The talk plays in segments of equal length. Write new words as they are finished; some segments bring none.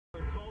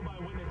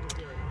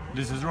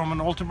This is Roman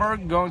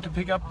Olterberg going to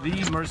pick up the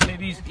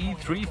Mercedes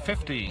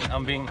E350.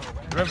 I'm being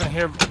driven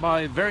here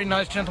by a very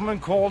nice gentleman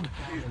called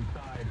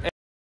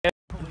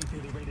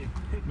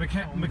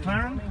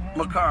McCarlin,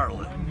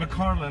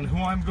 who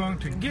I'm going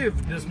to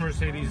give this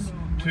Mercedes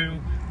to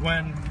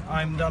when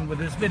I'm done with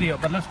this video.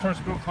 But let's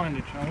first go find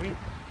it, shall we?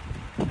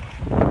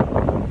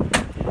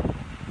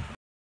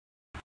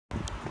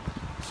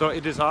 So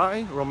it is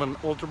I, Roman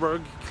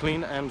Olterberg,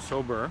 clean and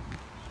sober.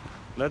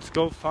 Let's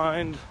go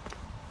find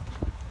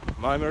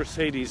my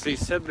Mercedes. They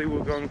said they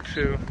were going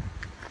to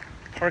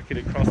park it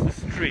across the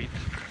street.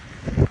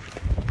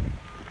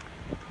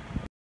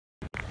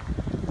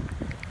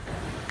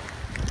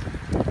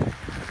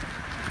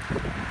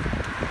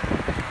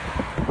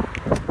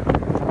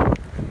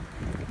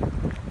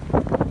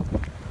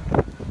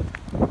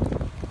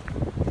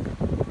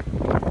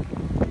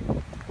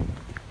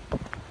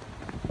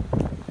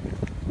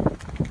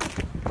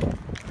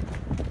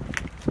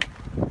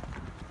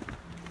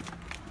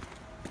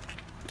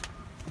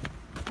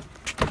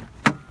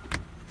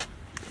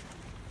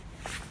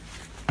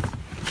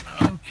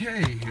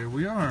 Okay, here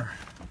we are.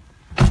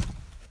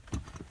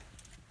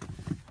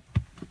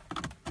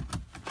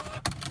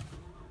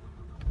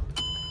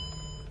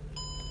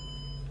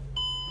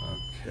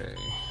 Okay,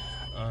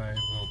 I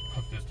will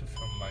put this to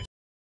film my...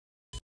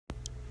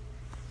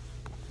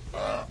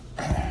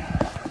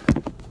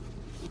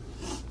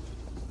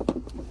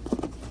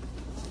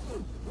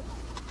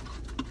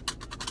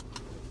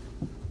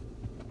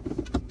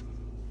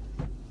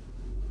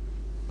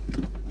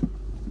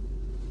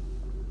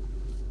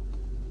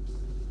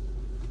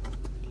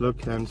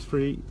 Look,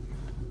 hands-free.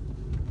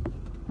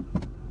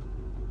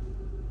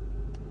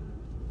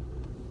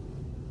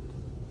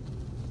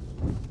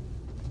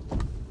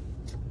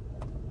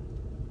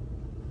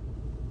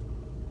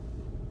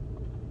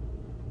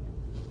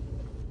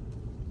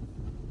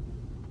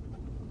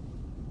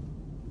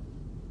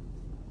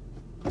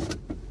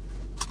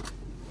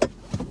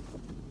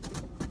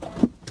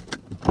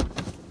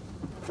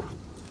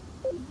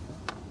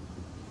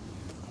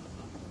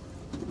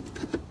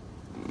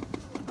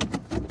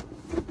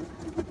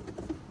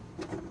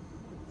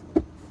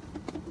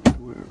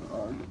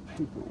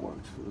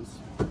 Paperwork for this.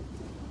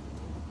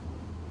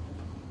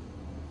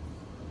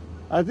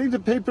 I think the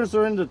papers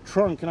are in the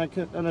trunk, and I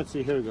can. Let's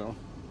see. Here we go.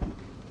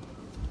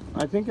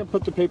 I think I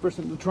put the papers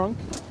in the trunk.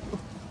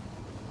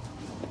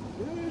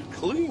 Yeah,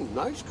 clean,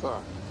 nice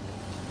car.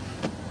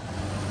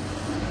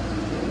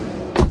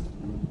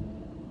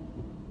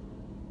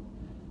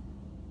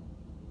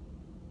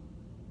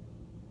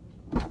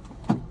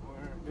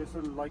 Where is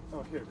it? Like,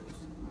 oh, here it is.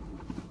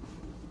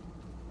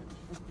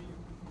 It should be.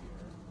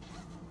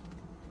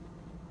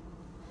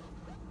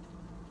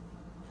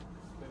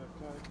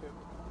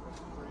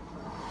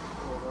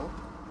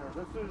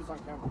 Let's do this on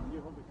camera.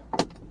 You hold the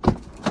camera.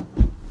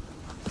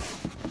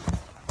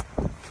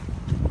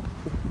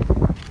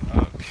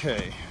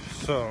 Okay,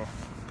 so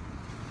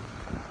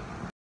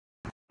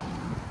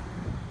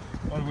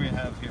what do we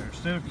have here?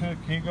 Still, can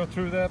you go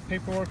through that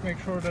paperwork, make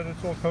sure that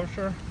it's all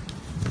kosher?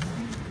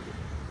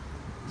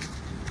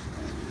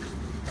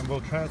 And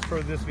we'll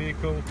transfer this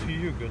vehicle to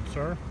you, good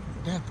sir.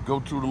 We have to go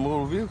through the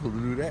motor vehicle to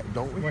do that,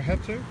 don't we? We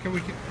have to? Can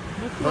we?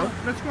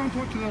 Let's go and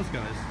talk to those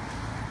guys.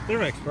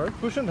 They're experts.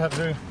 We shouldn't have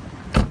to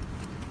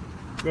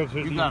go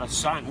through. You gotta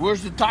sign.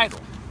 Where's the title?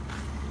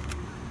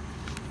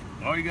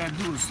 All you gotta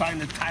do is sign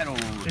the title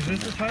over. Is this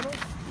the title?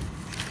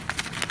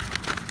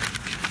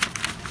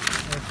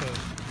 What's this?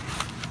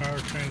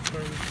 Powertrain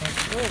service.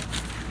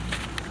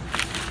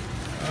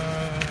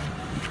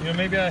 Oh. You know,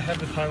 maybe I have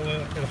the title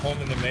at home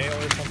in the mail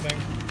or something.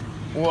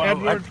 Well,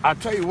 Edward, I'll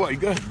tell you what. You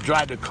gotta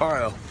drive the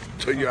car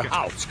to your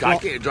house. Well, I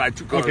can't drive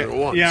two cars at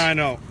once. Yeah, I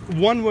know.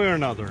 One way or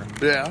another.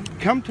 Yeah.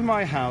 Come to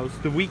my house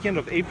the weekend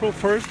of April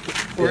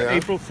 1st or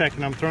April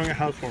 2nd. I'm throwing a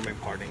housewarming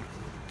party.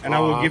 And I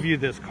will give you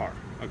this car,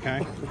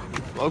 okay?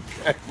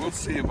 Okay, we'll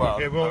see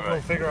about it. Okay,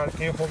 we'll figure out.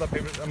 Can you hold that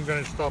paper? I'm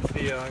going to stop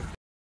the...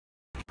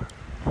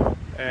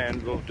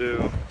 and we'll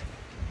do...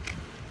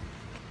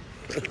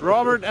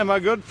 Robert and my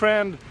good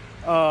friend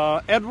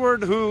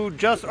Edward, who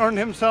just earned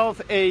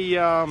himself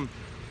a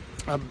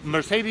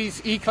Mercedes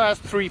E-Class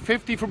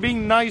 350 for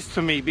being nice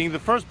to me, being the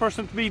first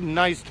person to be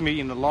nice to me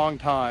in a long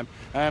time.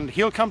 And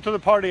he'll come to the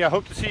party. I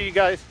hope to see you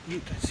guys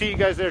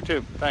there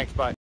too. Thanks, bye.